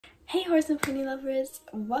Hey horse and pony lovers,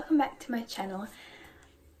 welcome back to my channel.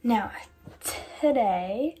 Now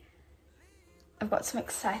today I've got some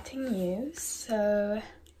exciting news. So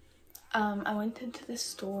I went into the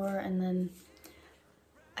store and then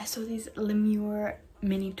I saw these LeMieux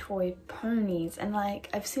mini toy ponies, and like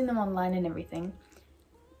I've seen them online and everything,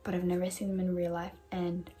 but I've never seen them in real life,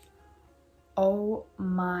 and oh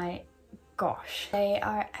my gosh, they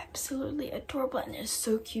are absolutely adorable and they're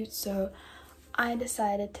so cute. So I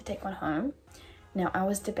decided to take one home. Now I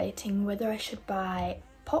was debating whether I should buy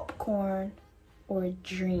Popcorn or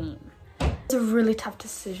Dream. It's a really tough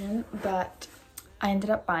decision, but I ended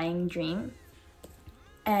up buying Dream,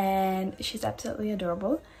 and she's absolutely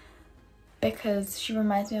adorable because she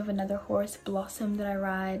reminds me of another horse, Blossom, that I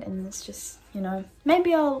ride, and it's just, you know,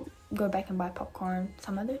 maybe I'll go back and buy Popcorn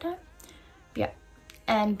some other time. But yeah,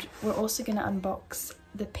 and we're also gonna unbox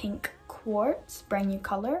the Pink Quartz, brand new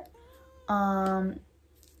color.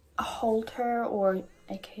 A halter, or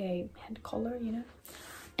aka head collar, you know.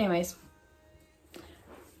 Anyways,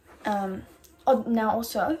 now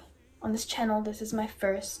also on this channel, this is my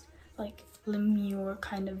first like LeMieux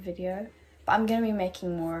kind of video, but I'm gonna be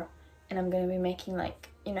making more, and I'm gonna be making, like,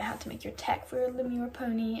 you know, how to make your tag for your LeMieux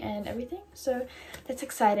pony and everything. So that's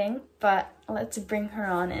exciting, but let's bring her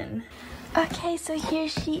on in. Okay, so here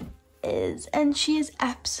she is, and she is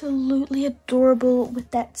absolutely adorable with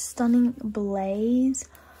that stunning blaze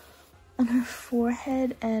on her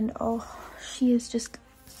forehead, and oh, she is just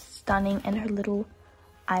stunning, and her little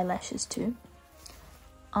eyelashes too.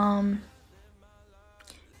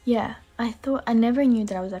 Yeah, I never knew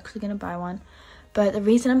that I was actually gonna buy one, but the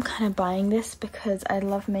reason I'm kind of buying this because I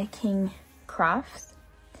love making crafts,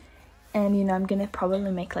 and you know, I'm gonna probably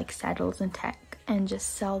make like saddles and tag and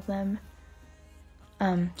just sell them,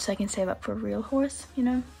 so I can save up for a real horse, you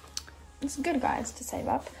know. It's good, guys, to save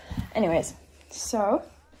up. Anyways, so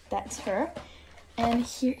that's her, and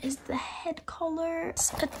here is the head collar.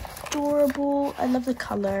 It's adorable. I love the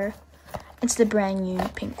color. It's the brand new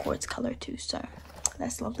Pink Quartz color too, so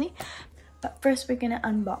that's lovely. But first we're gonna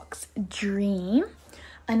unbox Dream.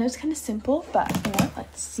 I know it's kind of simple, but you know,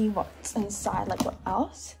 let's see what's inside, like what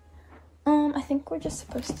else. I think we're just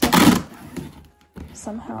supposed to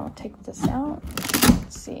somehow take this out.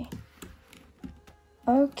 Let's see.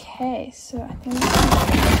 Okay, so I think we're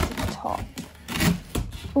gonna go to the top.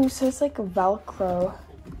 Oh, so it's like a Velcro.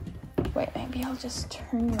 Wait, maybe I'll just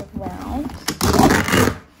turn it around.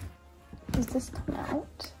 Does this come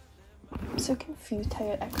out? I'm so confused how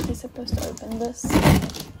you're actually supposed to open this.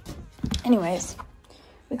 Anyways,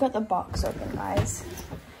 we got the box open, guys.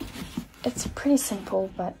 It's pretty simple,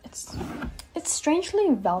 but it's strangely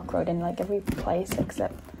Velcroed in like every place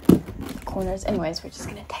except the corners. Anyways, we're just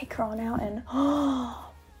gonna take her on out, and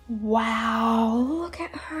oh wow, look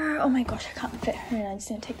at her. Oh my gosh, I can't fit her in. I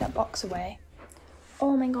just need to take that box away.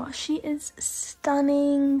 Oh my gosh, she is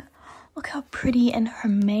stunning. Look how pretty, and her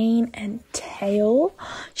mane and tail.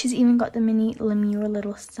 She's even got the mini LeMieux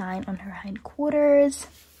little sign on her hindquarters.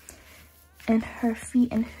 And her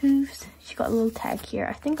feet and hooves. She got a little tag here.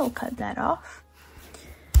 I think I'll cut that off.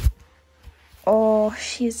 Oh,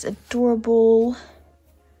 she's adorable.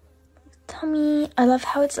 Tummy. I love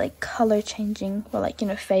how it's like color changing, or like, you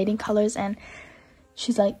know, fading colors, and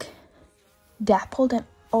she's like dappled, and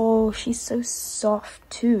oh, she's so soft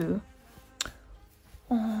too.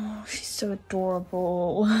 Oh, she's so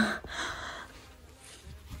adorable.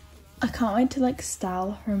 I can't wait to like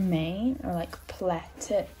style her mane or like plait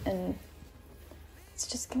it, and it's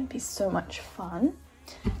just gonna be so much fun.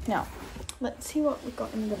 Now, let's see what we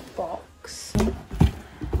got in the box.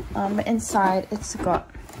 Inside it's got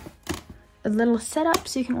a little setup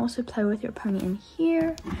so you can also play with your pony in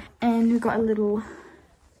here, and we got a little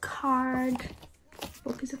card,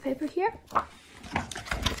 little piece of paper here.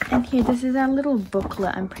 And here, this is our little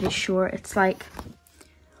booklet. I'm pretty sure it's like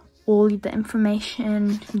all the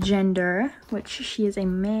information, gender, which she is a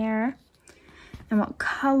mare, and what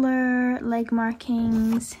color, leg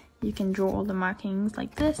markings. You can draw all the markings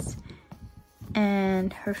like this,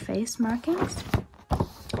 and her face markings,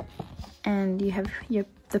 and you have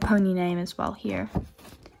the pony name as well here.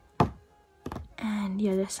 And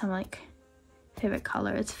yeah, there's some like favorite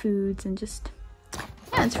color, it's foods, and just,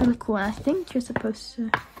 yeah, it's really cool. And I think you're supposed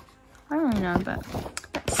to, I don't know, but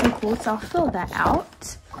that's so cool. So I'll fill that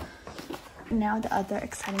out. Now the other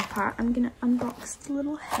exciting part, I'm gonna unbox the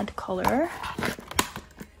little head collar.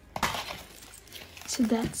 So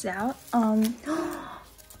that's out.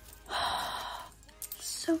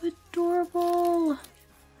 So adorable.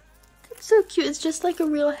 It's so cute. It's just like a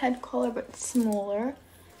real head collar, but smaller.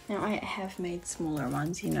 Now I have made smaller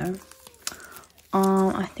ones, you know.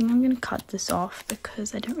 I think I'm gonna cut this off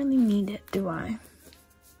because I don't really need it, do I?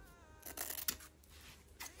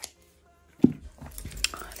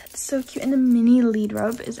 Oh, that's so cute. And the mini lead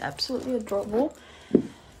rope is absolutely adorable.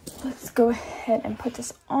 Let's go ahead and put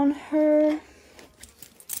this on her.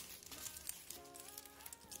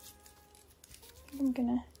 I'm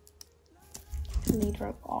gonna lead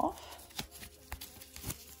rope off.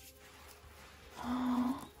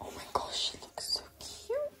 Oh my gosh, she looks so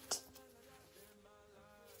cute.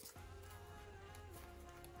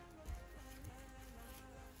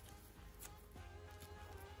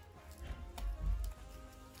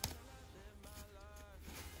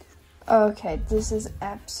 Okay, this is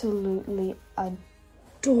absolutely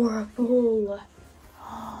adorable.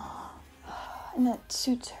 And that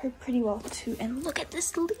suits her pretty well too. And look at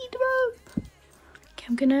this lead rope. Okay,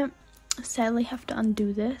 I'm gonna sadly have to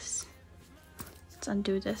undo this. Let's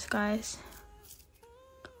undo this, guys.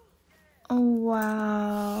 Oh,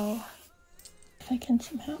 wow. If I can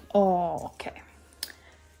somehow... Oh, okay.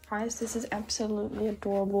 Guys, this is absolutely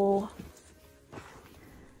adorable.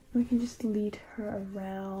 We can just lead her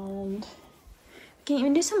around. We can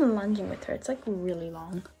even do some lunging with her. It's like really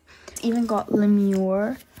long. It's even got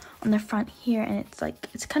LeMieux on the front here, and it's like,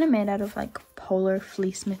 it's kind of made out of like polar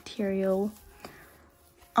fleece material.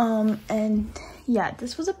 And yeah,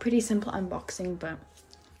 this was a pretty simple unboxing, but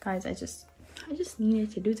guys, I just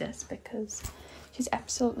needed to do this because she's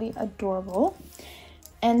absolutely adorable.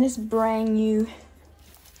 And this brand new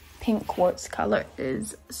pink quartz color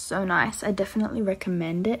is so nice. I definitely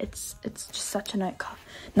recommend it. It's just such a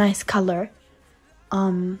nice color.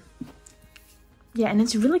 Yeah, and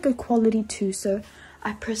it's really good quality too, so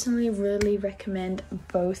I personally really recommend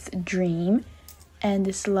both Dream and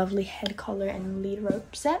this lovely head collar and lead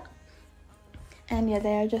rope set. And yeah,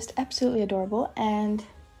 they are just absolutely adorable. And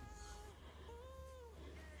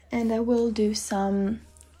I will do some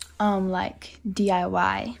like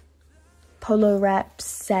DIY polo wraps,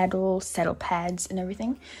 saddle pads and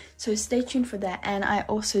everything, so stay tuned for that. And I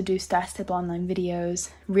also do Star Stable online videos,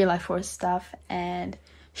 real life horse stuff, and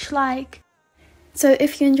schleich. So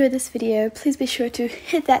if you enjoyed this video, please be sure to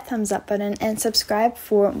hit that thumbs up button and subscribe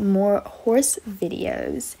for more horse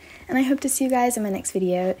videos. And I hope to see you guys in my next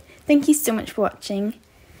video. Thank you so much for watching.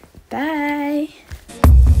 Bye!